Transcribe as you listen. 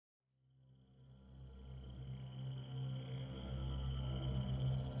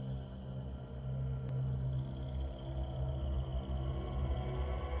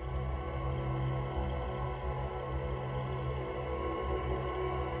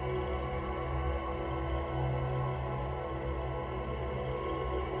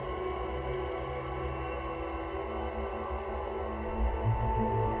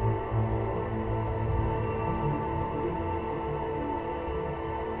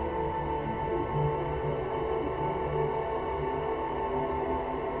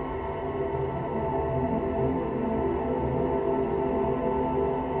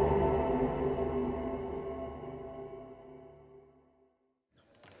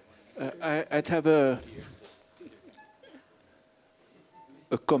I'd have a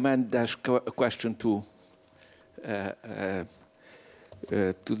comment-question to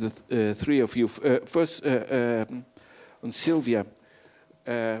the three of you. First, on Sylvia,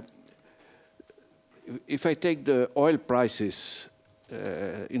 if I take the oil prices,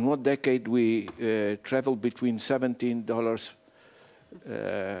 in one decade we traveled between $17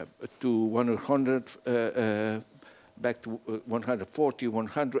 to 100, back to 140,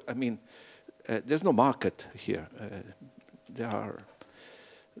 100. I mean, there's no market here.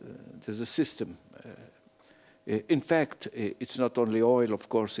 There's a system. In fact, it's not only oil, of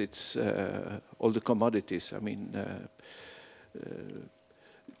course, it's all the commodities. I mean,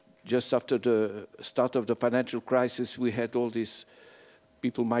 just after the start of the financial crisis, we had all these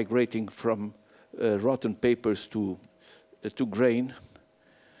people migrating from rotten papers to grain,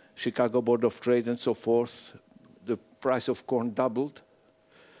 Chicago Board of Trade and so forth. The price of corn doubled.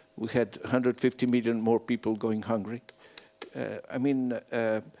 We had 150 million more people going hungry. I mean,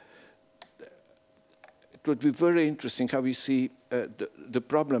 it would be very interesting how we see the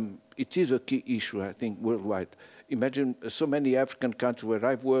problem. It is a key issue, I think, worldwide. Imagine so many African countries where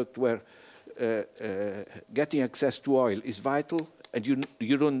I've worked where getting access to oil is vital, and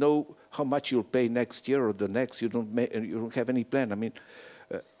you don't know how much you'll pay next year or the next. You don't have any plan. I mean,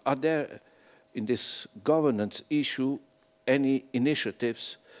 are there, in this governance issue, any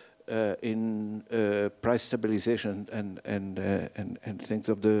initiatives in price stabilization and things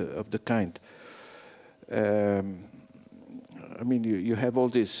of the kind? I mean, you have all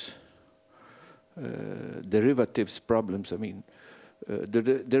these derivatives problems. I mean,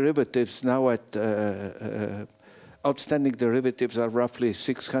 the derivatives now at outstanding derivatives are roughly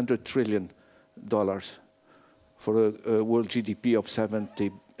 $600 trillion for a world GDP of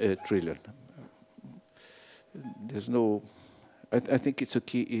 70 trillion. There's no. I think it's a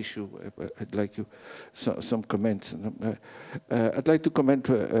key issue. I'd like you some comments. I'd like to comment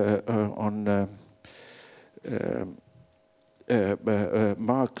on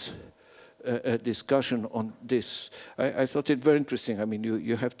Mark's discussion on this. I thought it very interesting. I mean,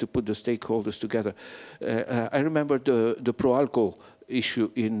 you have to put the stakeholders together. I remember the pro-alcohol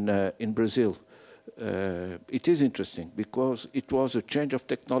issue in Brazil. It is interesting because it was a change of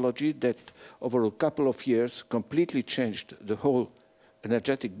technology that over a couple of years completely changed the whole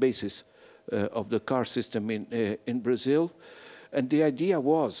energetic basis of the car system in Brazil. And the idea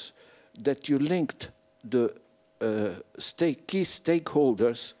was that you linked the key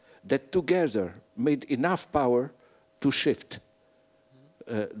stakeholders that together made enough power to shift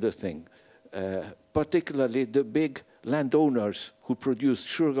the thing, particularly the big landowners who produced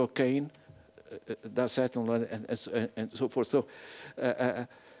sugarcane, and so forth. So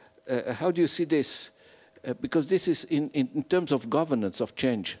how do you see this? Because this is, in terms of governance of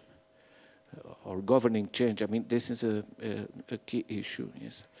change, or governing change, I mean, this is a key issue.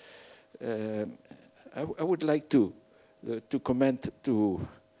 Yes. I would like to comment to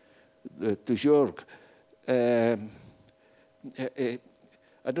Jörg.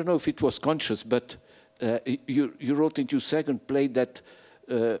 I don't know if it was conscious, but you wrote in your second play that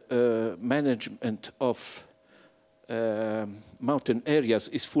management of mountain areas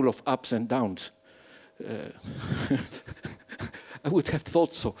is full of ups and downs. I would have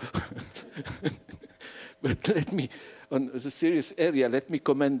thought so. But let me, on the serious area, let me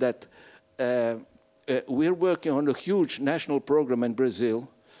comment that we're working on a huge national program in Brazil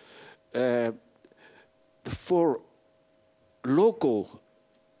for local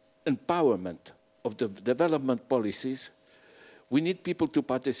empowerment of the development policies. We need people to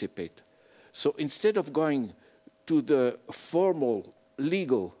participate. So instead of going to the formal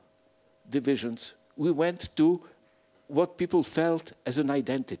legal divisions, we went to what people felt as an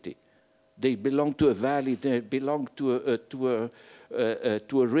identity. They belong to a valley, they belong to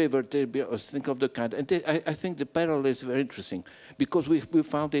a river, they think of the kind. And I think the parallel is very interesting because we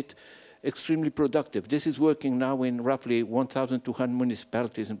found it extremely productive. This is working now in roughly 1,200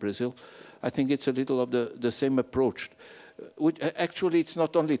 municipalities in Brazil. I think it's a little of the same approach. Which, actually, it's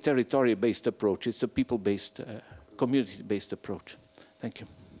not only territory-based approach, it's a people-based, community-based approach. Thank you.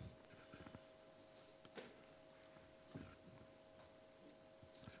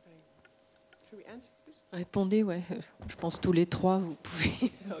 Répondez, ouais. Je pense tous les trois, vous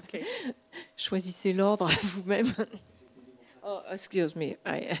pouvez. Okay. Choisissez l'ordre vous-même. Oh, excuse me,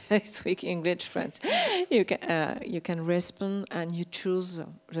 I speak English, French. You can respond and you choose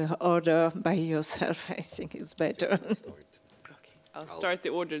the order by yourself. I think it's better. Okay. I'll start the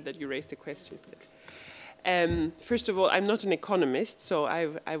order that you raised the questions. First of all, I'm not an economist, so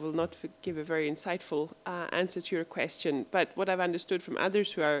I will not give a very insightful answer to your question. But what I've understood from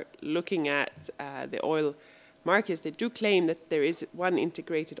others who are looking at the oil markets, they do claim that there is one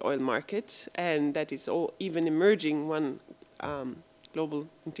integrated oil market, and that is even emerging one global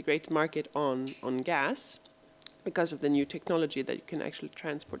integrated market on gas, because of the new technology that you can actually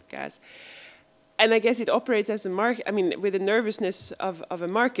transport gas. And I guess it operates as a market, I mean, with the nervousness of a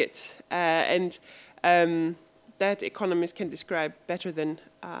market. That economists can describe better than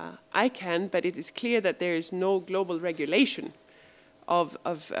I can, but it is clear that there is no global regulation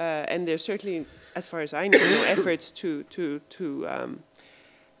and there's certainly, as far as I know, no efforts to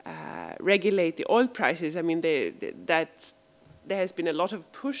regulate the oil prices. I mean, there has been a lot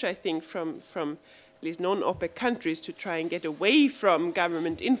of push, I think, from at least non-OPEC countries to try and get away from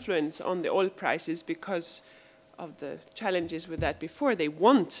government influence on the oil prices because of the challenges with that before. They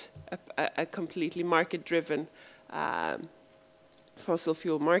want a completely market-driven fossil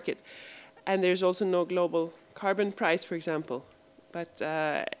fuel market. And there's also no global carbon price, for example. But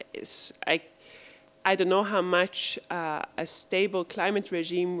I don't know how much a stable climate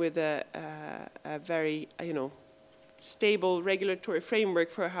regime with a very, stable regulatory framework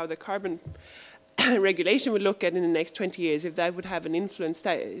for how the carbon regulation would look at in the next 20 years, if that would have an influence,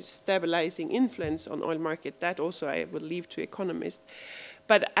 stabilizing influence on oil market. That also I would leave to economists.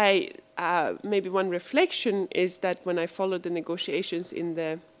 But maybe one reflection is that when I followed the negotiations in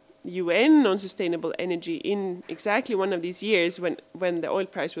the UN on sustainable energy in exactly one of these years when the oil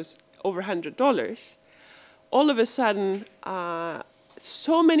price was over $100, all of a sudden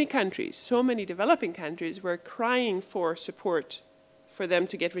so many countries, so many developing countries were crying for support for them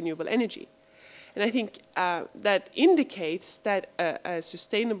to get renewable energy. And I think that indicates that a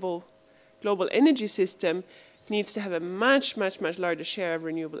sustainable global energy system needs to have a much, much, much larger share of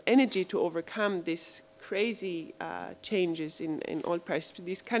renewable energy to overcome these crazy changes in oil prices.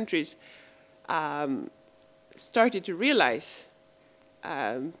 These countries started to realize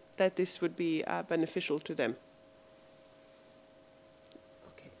that this would be beneficial to them.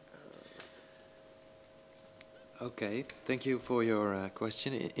 Okay, thank you for your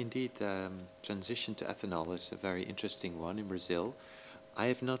question. Indeed, transition to ethanol is a very interesting one in Brazil. I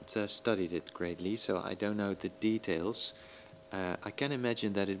have not studied it greatly, so I don't know the details. I can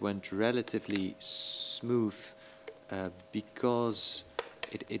imagine that it went relatively smooth because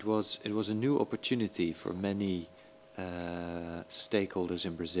it was a new opportunity for many stakeholders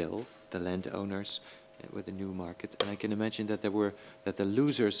in Brazil, the landowners with the new market, and I can imagine that the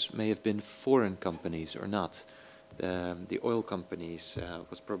losers may have been foreign companies or not. The oil companies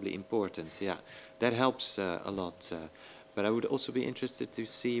was probably important. Yeah, that helps a lot. But I would also be interested to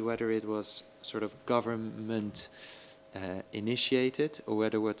see whether it was sort of government initiated or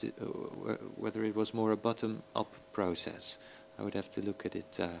whether it was more a bottom-up process. I would have to look at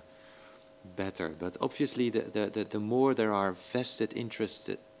it better. But obviously, the more there are vested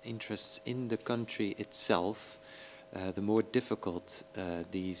interests in the country itself, the more difficult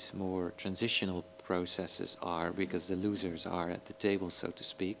these more transitional processes are, because the losers are at the table, so to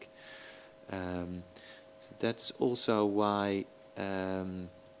speak. So that's also why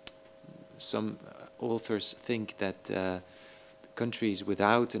some authors think that countries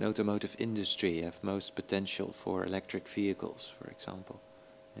without an automotive industry have most potential for electric vehicles, for example.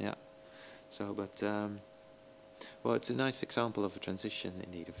 Yeah. So, but well, it's a nice example of a transition,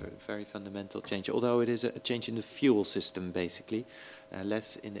 indeed, a very fundamental change. Although it is a change in the fuel system, basically,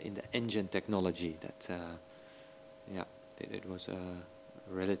 less in the engine technology. That, yeah, it was a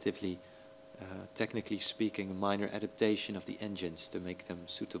relatively, technically speaking, a minor adaptation of the engines to make them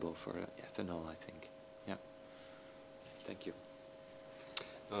suitable for ethanol, I think. Yeah. Thank you.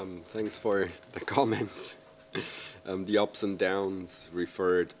 Thanks for the comments. The ups and downs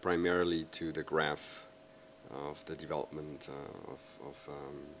referred primarily to the graph of the development of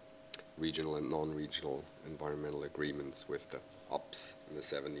regional and non-regional environmental agreements, with the ups in the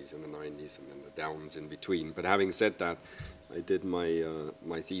 70s and the 90s and then the downs in between. But having said that, I did my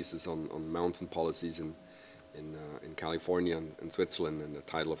my thesis on mountain policies in California and Switzerland, and the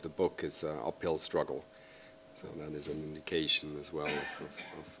title of the book is Uphill Struggle. So that is an indication as well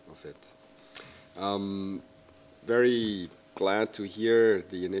of it. Very glad to hear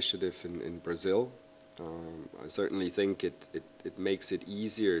the initiative in Brazil. I certainly think it makes it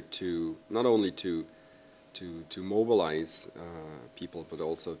easier to not only to mobilize people, but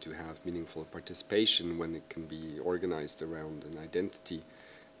also to have meaningful participation when it can be organized around an identity.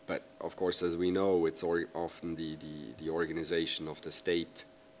 But of course, as we know, it's often the organization of the state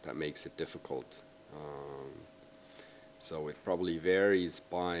that makes it difficult. So it probably varies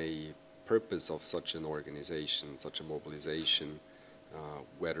by purpose of such an organization, such a mobilization,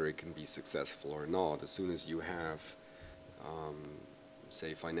 whether it can be successful or not. As soon as you have,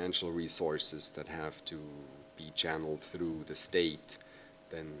 say, financial resources that have to be channeled through the state,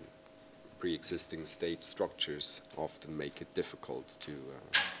 then pre-existing state structures often make it difficult to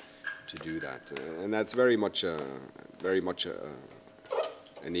do that, and that's very much an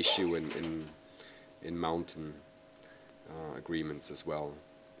issue in mountain agreements as well,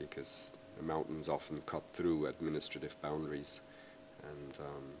 because the mountains often cut through administrative boundaries, and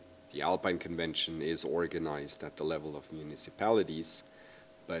the Alpine Convention is organized at the level of municipalities,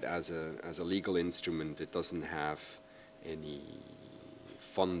 but as a legal instrument, it doesn't have any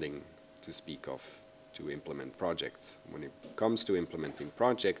funding to speak of to implement projects. When it comes to implementing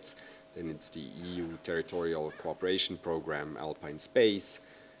projects, then it's the EU Territorial Cooperation Program, Alpine Space,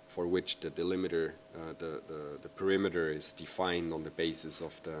 for which the delimiter, the perimeter is defined on the basis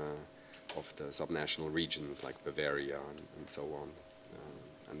of the subnational regions like Bavaria and so on.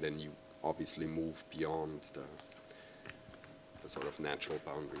 And then you obviously move beyond the sort of natural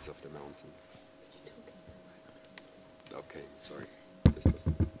boundaries of the mountain. Okay, sorry. This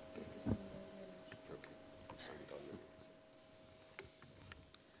doesn't. Okay, I'm done.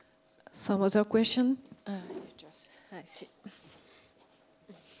 Some other question? I see.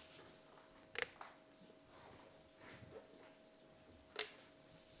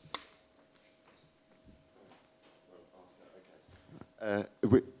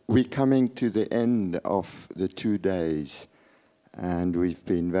 We're coming to the end of the 2 days, and we've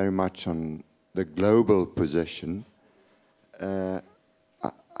been very much on the global position. I'd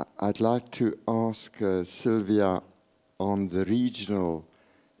like to ask Sylvia on the regional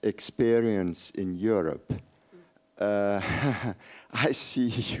experience in Europe. I see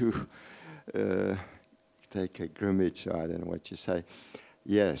you take a grimace, I don't know what you say.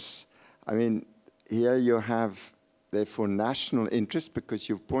 Yes, I mean, here you have therefore national interest, because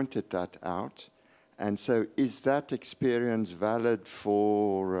you've pointed that out. And so is that experience valid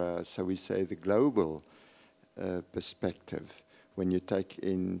for, so we say, the global perspective, when you take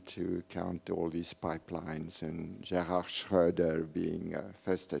into account all these pipelines and Gerhard Schröder being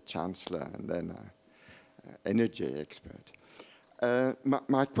first a chancellor and then an energy expert?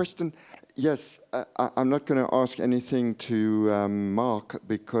 My question, yes, I'm not going to ask anything to Mark,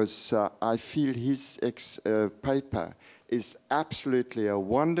 because I feel his paper is absolutely a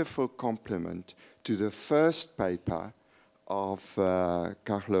wonderful complement to the first paper of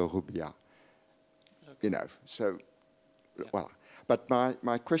Carlo Rubbia. Okay. You know, so, yeah. Voilà. But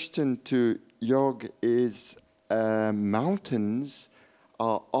my question to Jörg is, mountains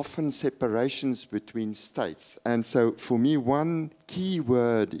are often separations between states. And so for me, one key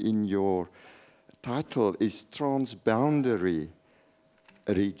word in your title is transboundary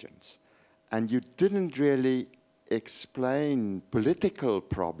regions. And you didn't really explain political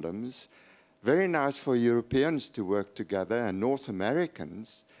problems. Very nice for Europeans to work together and North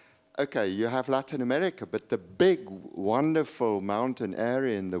Americans. Okay, you have Latin America, but the big, wonderful mountain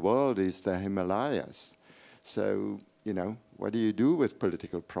area in the world is the Himalayas. So, you know, what do you do with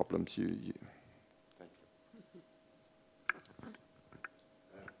political problems? Thank you.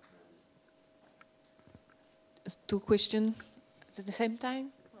 Two questions at the same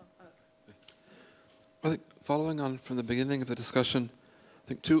time? I think following on from the beginning of the discussion, I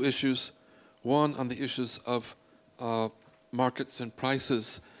think two issues. One, on the issues of markets and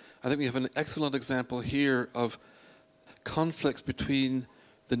prices. I think we have an excellent example here of conflicts between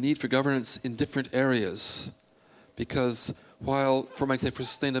the need for governance in different areas. Because while, for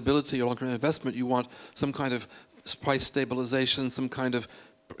sustainability or long-term investment, you want some kind of price stabilization, some kind of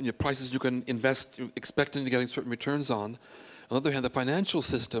prices you can invest, expecting to getting certain returns on. On the other hand, the financial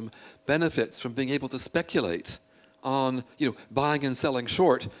system benefits from being able to speculate on buying and selling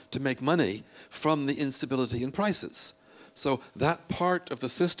short to make money from the instability in prices. So that part of the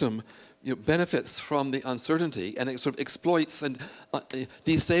system benefits from the uncertainty, and it sort of exploits and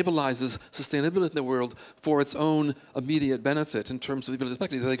destabilizes sustainability in the world for its own immediate benefit in terms of the ability to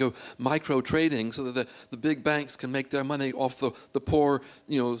speculate. They go micro-trading so that the big banks can make their money off the poor,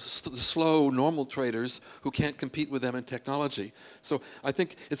 slow, normal traders who can't compete with them in technology. So I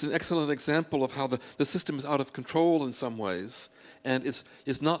think it's an excellent example of how the system is out of control in some ways, and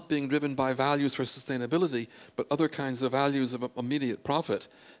it's not being driven by values for sustainability, but other kinds of values of immediate profit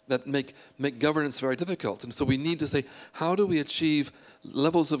that make governance very difficult. And so we need to say, how do we achieve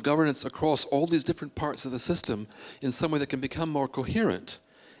levels of governance across all these different parts of the system in some way that can become more coherent?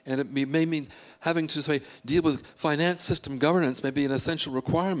 And it may mean having to, say, deal with finance system governance may be an essential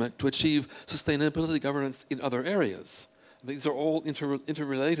requirement to achieve sustainability governance in other areas. These are all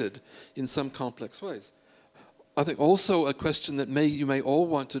interrelated in some complex ways. I think also a question that you may all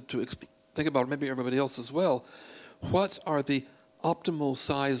want to think about, maybe everybody else as well, what are the optimal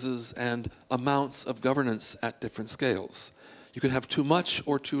sizes and amounts of governance at different scales? You can have too much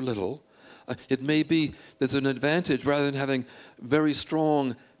or too little. It may be there's an advantage, rather than having very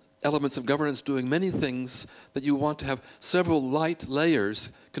strong elements of governance doing many things, that you want to have several light layers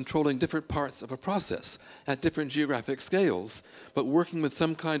controlling different parts of a process at different geographic scales, but working with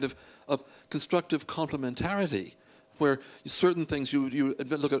some kind of constructive complementarity, where certain things, you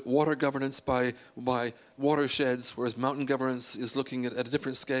look at water governance by watersheds, whereas mountain governance is looking at a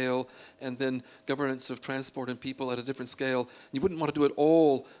different scale, and then governance of transport and people at a different scale. You wouldn't want to do it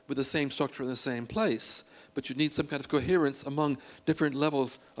all with the same structure in the same place, but you need some kind of coherence among different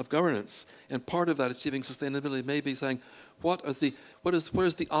levels of governance. And part of that achieving sustainability may be saying, where's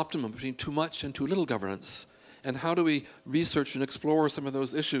the optimum between too much and too little governance? And how do we research and explore some of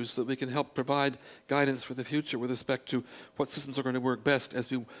those issues so that we can help provide guidance for the future with respect to what systems are going to work best as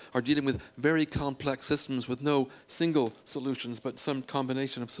we are dealing with very complex systems with no single solutions, but some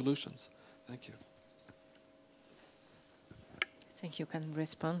combination of solutions. Thank you. I think you can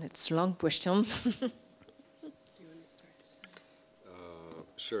respond. It's long questions.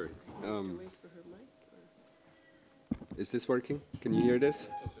 Sure. Is this working? Can you hear this?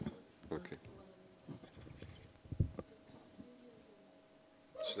 Okay.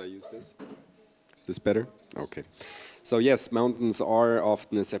 Should I use this? Is this better? Okay. So yes, mountains are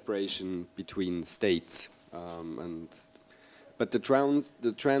often a separation between states, but the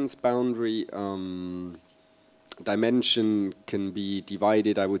transboundary dimension can be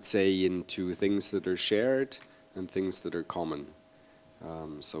divided, I would say, into things that are shared and things that are common.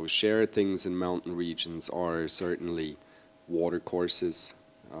 So shared things in mountain regions are certainly watercourses,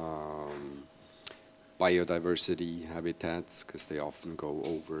 biodiversity habitats, because they often go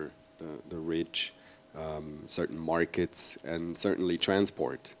over the ridge, certain markets, and certainly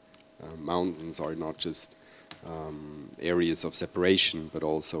transport. Mountains are not just areas of separation, but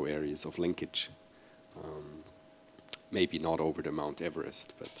also areas of linkage. Maybe not over the Mount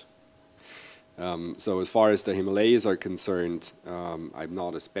Everest, but so as far as the Himalayas are concerned, I'm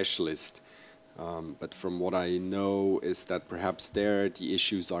not a specialist, but from what I know is that perhaps there the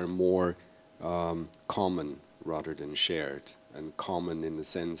issues are more common rather than shared, and common in the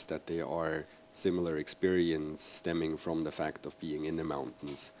sense that they are similar experience stemming from the fact of being in the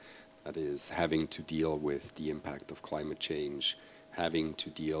mountains. That is, having to deal with the impact of climate change, having to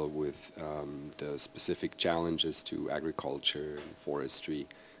deal with the specific challenges to agriculture and forestry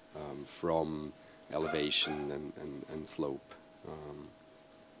from elevation and slope.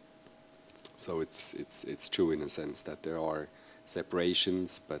 So it's true in a sense that there are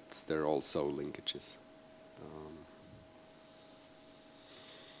separations, but there are also linkages.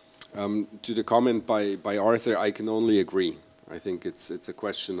 To the comment by Arthur, I can only agree. I think it's a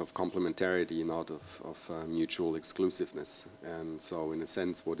question of complementarity, not of mutual exclusiveness. And so in a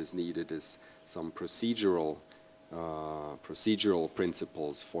sense what is needed is some procedural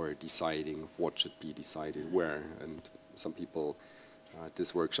principles for deciding what should be decided where. And some people at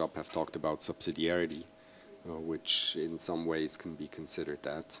this workshop have talked about subsidiarity, which in some ways can be considered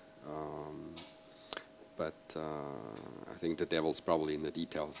that. But I think the devil's probably in the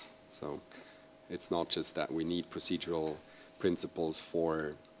details. So it's not just that we need procedural principles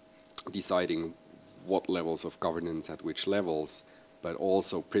for deciding what levels of governance at which levels, but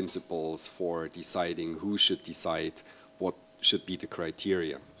also principles for deciding who should decide what should be the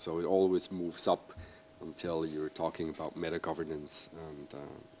criteria. So it always moves up until you're talking about meta-governance, and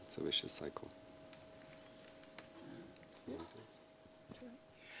it's a vicious cycle.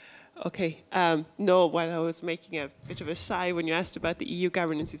 Okay, no, while I was making a bit of a sigh when you asked about the EU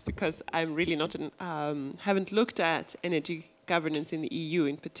governance, is because I'm really not, haven't looked at energy governance in the EU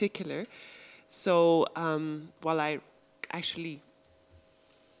in particular. So while I actually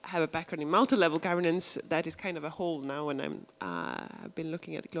have a background in multi-level governance, that is kind of a hole now when I've been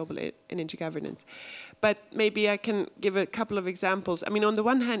looking at global energy governance. But maybe I can give a couple of examples. I mean, on the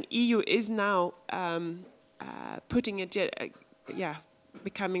one hand, EU is now putting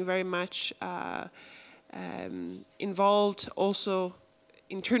becoming very much involved also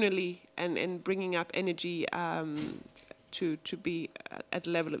internally and bringing up energy to be at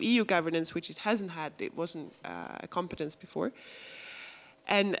the level of EU governance, which it hasn't had. It wasn't a competence before.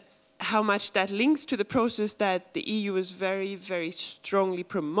 And how much that links to the process that the EU is very, very strongly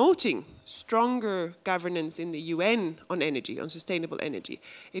promoting stronger governance in the UN on energy, on sustainable energy.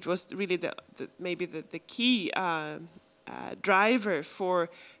 It was really maybe the key driver for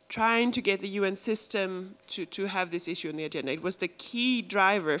trying to get the UN system to have this issue on the agenda. It was the key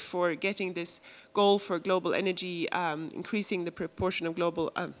driver for getting this goal for global energy, increasing the proportion of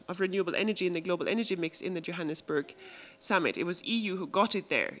of renewable energy in the global energy mix in the Johannesburg summit. It was EU who got it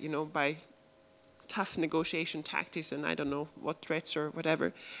there, you know, by tough negotiation tactics and I don't know what threats or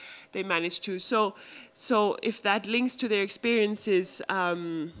whatever they managed to. So if that links to their experiences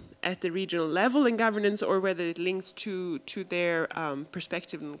at the regional level in governance, or whether it links to their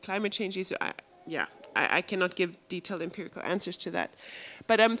perspective on climate change issues, I cannot give detailed empirical answers to that.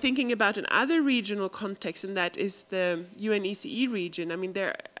 But I'm thinking about another regional context, and that is the UNECE region. I mean,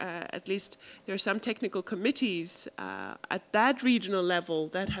 at least there are some technical committees at that regional level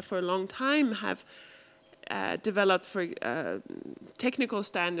that have for a long time have developed for technical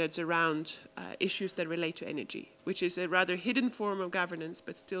standards around issues that relate to energy, which is a rather hidden form of governance,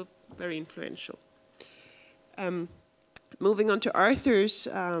 but still very influential. Moving on to Arthur's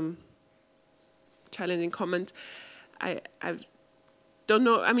challenging comment, I don't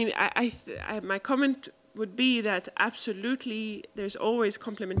know. I mean, my comment would be that absolutely there's always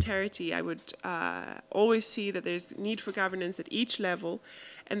complementarity. I would always see that there's need for governance at each level.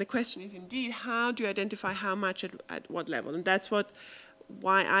 And the question is indeed, how do you identify how much at what level? And that's why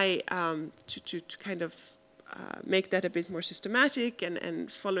I, to kind of make that a bit more systematic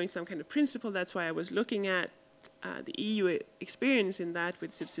and following some kind of principle, that's why I was looking at the EU experience in that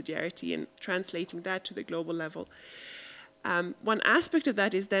with subsidiarity and translating that to the global level. One aspect of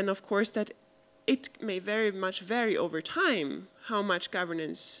that is then, of course, that it may very much vary over time how much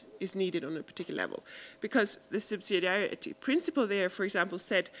governance is needed on a particular level. Because the subsidiarity principle there, for example,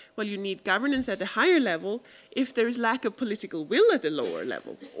 said, well, you need governance at a higher level if there is lack of political will at the lower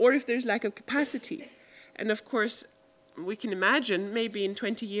level, or if there's lack of capacity. And of course, we can imagine maybe in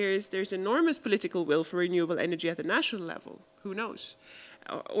 20 years there's enormous political will for renewable energy at the national level. Who knows?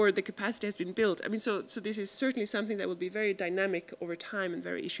 Or the capacity has been built. I mean, so this is certainly something that will be very dynamic over time and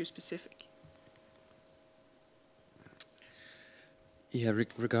very issue specific. Yeah,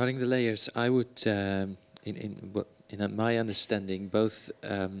 regarding the layers, I would, in my understanding, both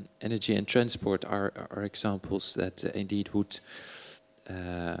energy and transport are examples that indeed will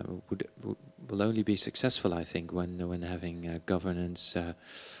only be successful, I think, when having governance,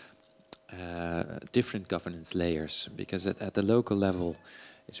 different governance layers, because at the local level,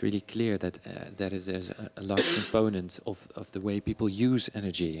 it's really clear that it is a large component of the way people use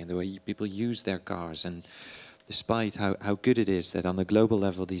energy and the way people use their cars. And despite how good it is that on the global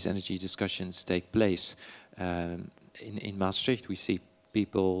level these energy discussions take place, in Maastricht we see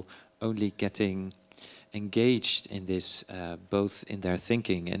people only getting engaged in this, both in their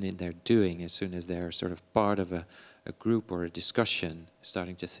thinking and in their doing, as soon as they're sort of part of a group or a discussion,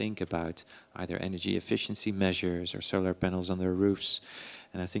 starting to think about either energy efficiency measures or solar panels on their roofs.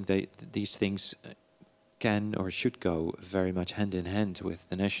 And I think these things can or should go very much hand in hand with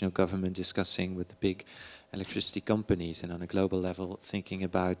the national government discussing with the big electricity companies, and on a global level thinking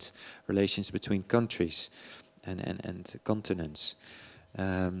about relations between countries and continents.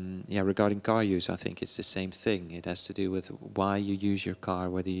 Regarding car use, I think it's the same thing. It has to do with why you use your car,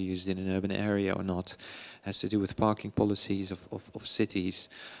 whether you use it in an urban area or not. It has to do with parking policies of cities.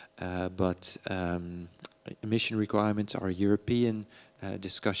 But emission requirements are a European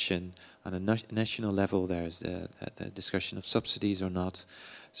discussion. On a national level, there's the discussion of subsidies or not.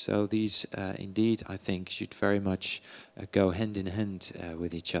 So these, indeed, I think, should very much go hand in hand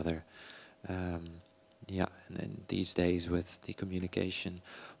with each other. And then these days with the communication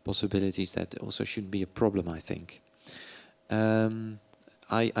possibilities, that also shouldn't be a problem, I think.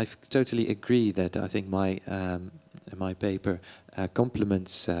 I totally agree that I think my paper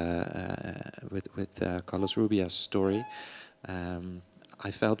complements with Carlos Rubia's story.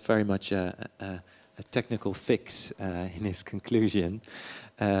 I felt very much a technical fix in his conclusion.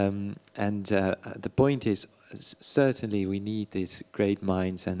 The point is, certainly we need these great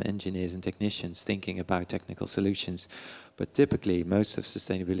minds and engineers and technicians thinking about technical solutions, but typically most of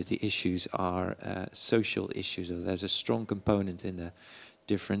sustainability issues are social issues. So there's a strong component in the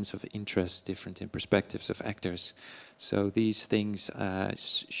difference of interest, different in perspectives of actors. So these things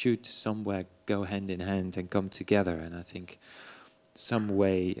should somewhere go hand in hand and come together, and I think some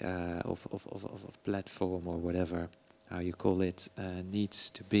way of platform or whatever, how you call it, needs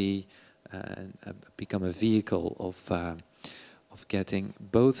to be become a vehicle of getting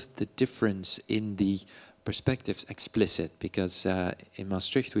both the difference in the perspectives explicit, because in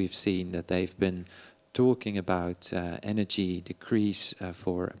Maastricht we've seen that they've been talking about energy decrease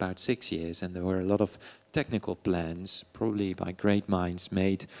for about 6 years, and there were a lot of technical plans, probably by great minds,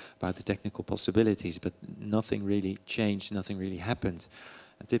 made about the technical possibilities, but nothing really changed, nothing really happened.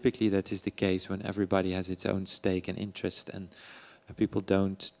 And typically that is the case when everybody has its own stake and interest, and people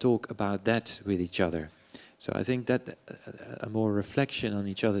don't talk about that with each other. So I think that a more reflection on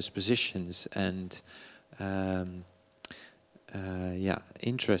each other's positions and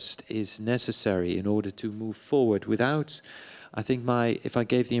interest is necessary in order to move forward. Without, I think if I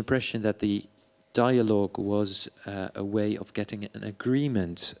gave the impression that the dialogue was a way of getting an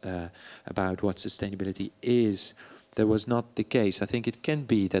agreement about what sustainability is, that was not the case. I think it can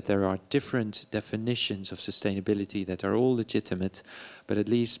be that there are different definitions of sustainability that are all legitimate, but at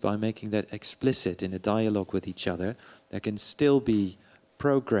least by making that explicit in a dialogue with each other, there can still be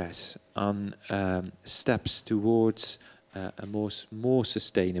progress on steps towards a more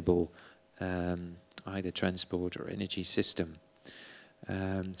sustainable either transport or energy system.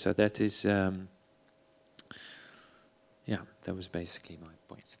 So that is, that was basically my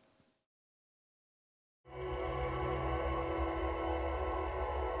point.